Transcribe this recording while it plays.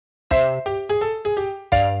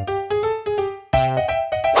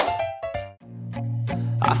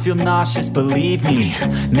I feel nauseous, believe me.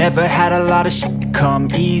 Never had a lot of shit come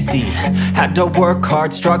easy. Had to work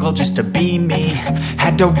hard, struggle just to be me.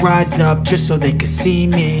 Had to rise up just so they could see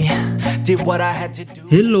me. Did what I had to do.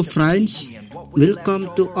 Hello friends, welcome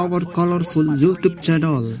to our colorful YouTube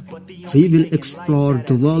channel. We will explore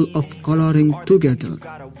the world of coloring together,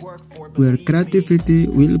 where creativity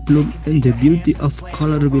will bloom and the beauty of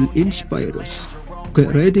color will inspire us.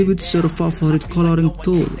 Get ready with your favorite coloring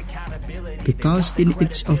tool, because in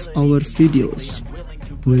each of our videos,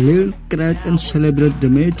 we learn, create and celebrate the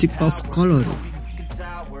magic of coloring.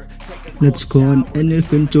 Let's go on an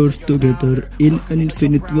adventure together in an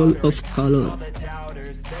infinite world of color.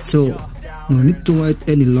 So, no need to wait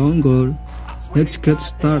any longer, let's get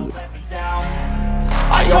started.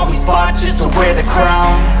 I always fought just to wear the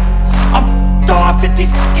crown. I'm off at these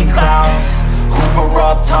fucking clowns who were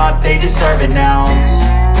all taught they deserve an ounce.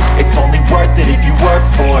 It's only worth it if you work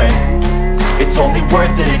for it. It's only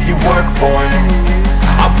worth it if you work for it.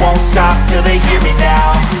 I won't stop till they hear me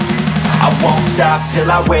now. I won't stop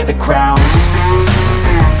till I wear the crown.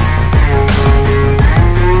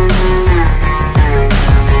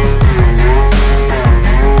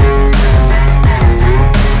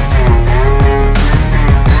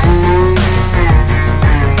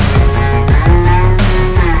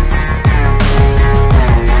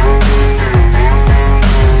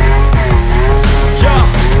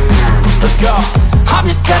 I'm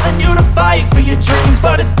just telling you to fight for your dreams,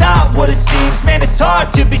 but it's not what it seems. Man, it's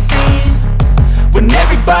hard to be seen when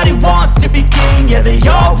everybody wants to be king. Yeah, they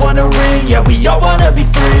all wanna ring, yeah, we all wanna be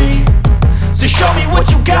free. So show me what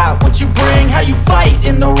you got, what you bring, how you fight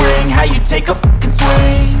in the ring, how you take a fucking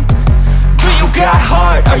swing. Do you got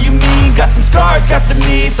heart, are you mean? Got some scars, got some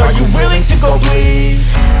needs, are you willing to go bleed?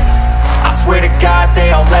 I swear to God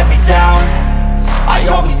they all let me down. I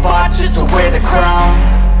always fought just to wear the crown.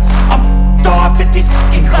 I'm off at these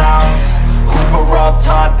fucking clowns who were all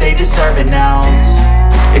taught they deserve an ounce.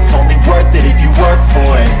 It's only worth it if you work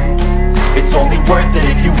for it. It's only worth it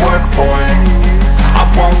if you work for it. I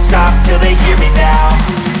won't stop till they hear me now.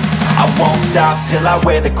 I won't stop till I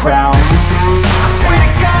wear the crown. I swear to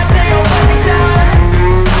God they all let me down.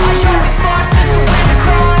 I always fought just to wear the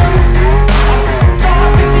crown. I'm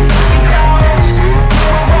off at these fucking clowns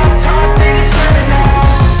who were all taught they deserve an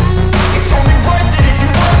ounce. It's only worth it if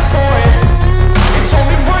you work for it. It's only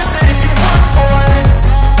worth it if you work for it.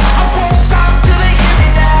 I won't stop till they hear me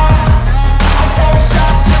now. I won't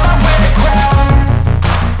stop till I wear the crown.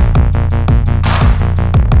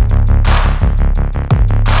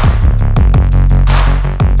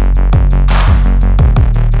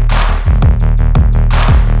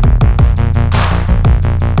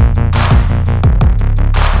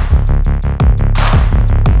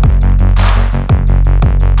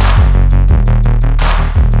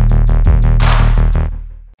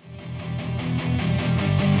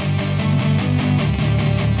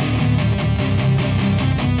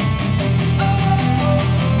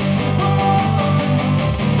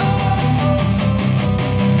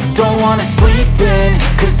 Don't wanna sleep in,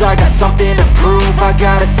 cause I got something to prove. I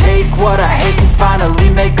gotta take what I hate and finally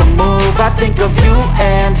make a move. I think of you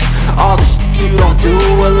and all the shit you don't do.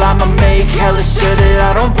 Well, I'ma make hella sure that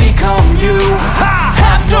I don't become you. I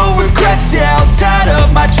have no regrets, yeah, I'll tie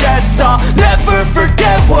up my chest. I'll never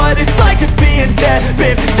forget what it's like to be in debt.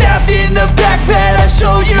 Been stabbed in the back bed, I'll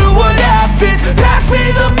show you what happens. Pass me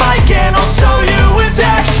the mic and I'll show you with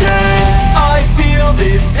action. I feel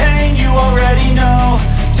this pain, you already know.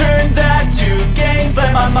 Turn that to gains,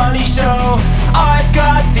 let my money show. I've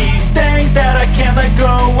got these things that I can't let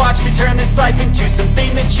go. Watch me turn this life into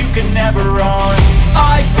something that you can never own.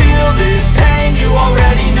 I feel this pain, you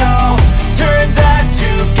already know. Turn that to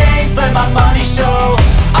gains, let my money show.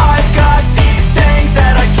 I've got these things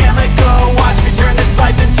that I can't let go. Watch me turn this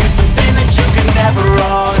life into something that you can never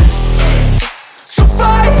own. So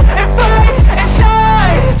fight and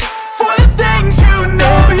die for the things you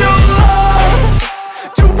know you love.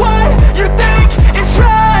 Do what you think is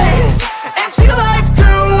right, and see life do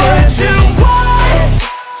what you want.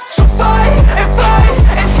 So fight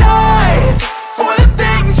and die for the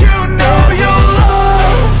things you know you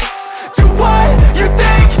love. Do what you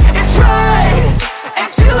think is right, and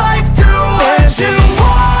see life do what you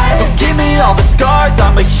want. So give me all the scars,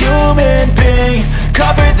 I'm a human being.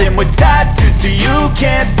 Cover them with tattoos so you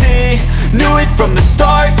can't see. Knew it from the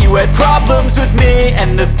start, you had problems with me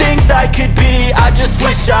and the things I could be, I just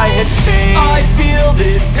wish I had seen. I feel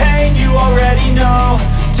this pain, you already know.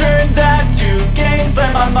 Turn that to gains,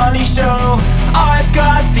 let my money show. I've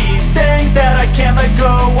got these things that I can't let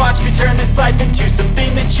go. Watch me turn this life into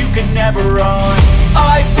something that you could never own.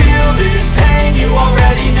 I feel this pain, you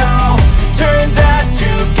already know. Turn that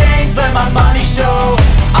to let my money show.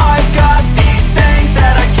 I've got these things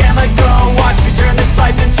that I can't let go. Watch me turn this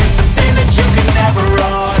life into something that you can never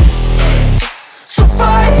own. So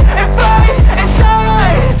fight and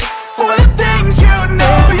die for the things you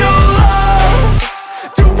know you love.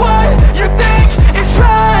 Do what you think is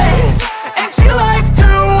right and see life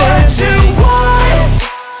do what you want.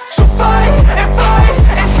 So fight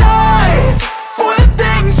and die for the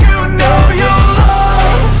things you know you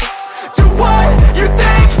love. Do what you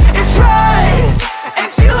think is right and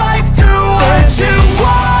see life do what you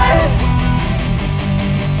want.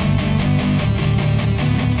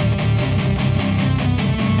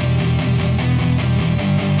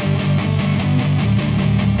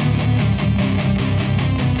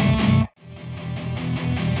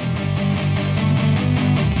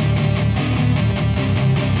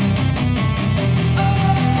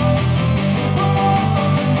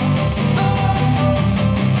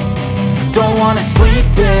 Don't wanna sleep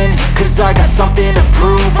in, cause I got something to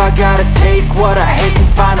prove. I gotta take what I hate and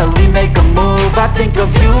finally make a move. I think of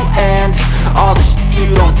you and all the shit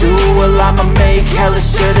you don't do. Well, I'ma make hella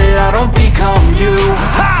sure that I don't become you.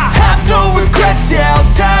 I have no regrets, yeah, I'll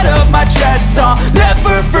tie up my chest. I'll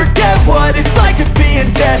never forget what it's like to be in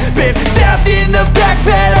debt. Been stabbed in the back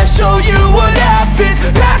bed, I'll show you what happens.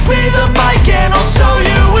 Pass me the mic and I'll show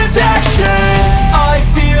you with action. I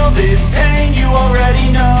feel this pain, you already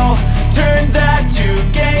know. Turn that to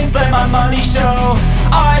gains, let my money show.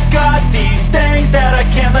 I've got these things that I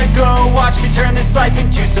can't let go. Watch me turn this life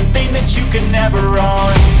into something that you can never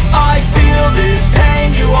own. I feel this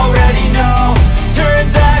pain, you already know.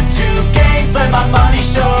 Turn that to gains, let my money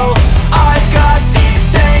show. I've got these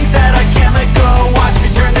things that I can't let go. Watch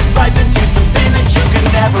me turn this life into something that you can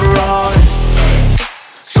never own.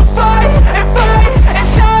 So fight and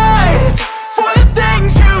die for the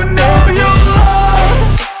things you know you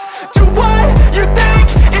love. Do what you think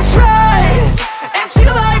is right and see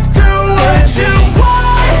life do what you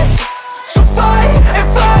want. So fight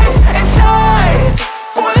and die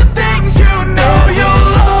for the things you know you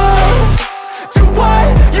love. Do what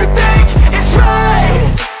you think is right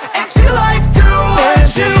and see life do what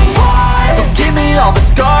you want. So give me all the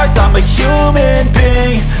scars, I'm a human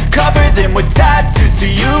being. Cover them with tattoos so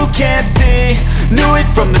you can't see. Knew it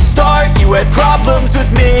from the start, you had problems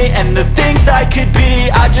with me and the things I could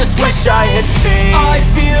be, I just wish I had seen. I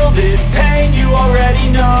feel this pain, you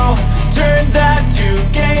already know. Turn that to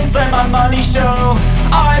gains, let my money show.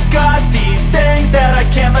 I've got these things that I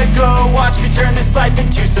can't let go. Watch me turn this life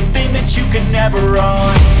into something that you can never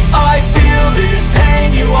own. I feel this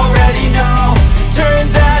pain, you already know.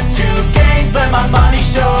 Turn that to gains, let my money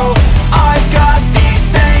show. I've got these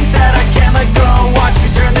things that I can't let go. Watch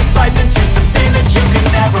me turn this life into something that you can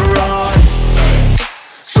never own.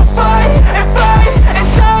 So fight and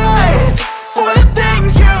die for the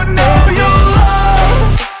things you know you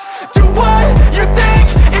love. Do what you think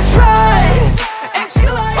is right and see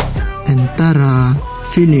life do. Antara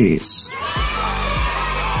finish.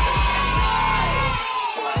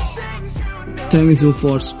 Thank you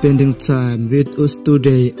for spending time with us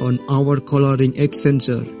today on our coloring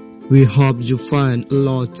adventure. We hope you find a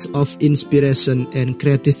lot of inspiration and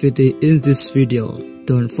creativity in this video.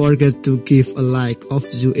 Don't forget to give a like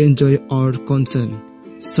if you enjoy our content.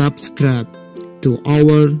 Subscribe to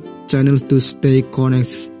our channel to stay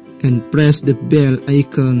connected and press the bell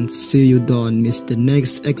icon so you don't miss the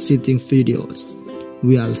next exciting videos.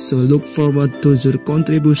 We also look forward to your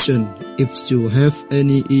contribution. If you have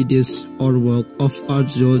any ideas or work of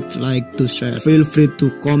art you'd like to share, feel free to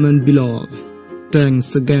comment below.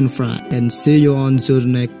 Thanks again, friend, and see you on your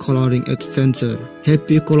next coloring adventure.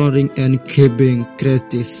 Happy coloring and keep being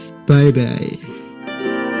creative. Bye bye.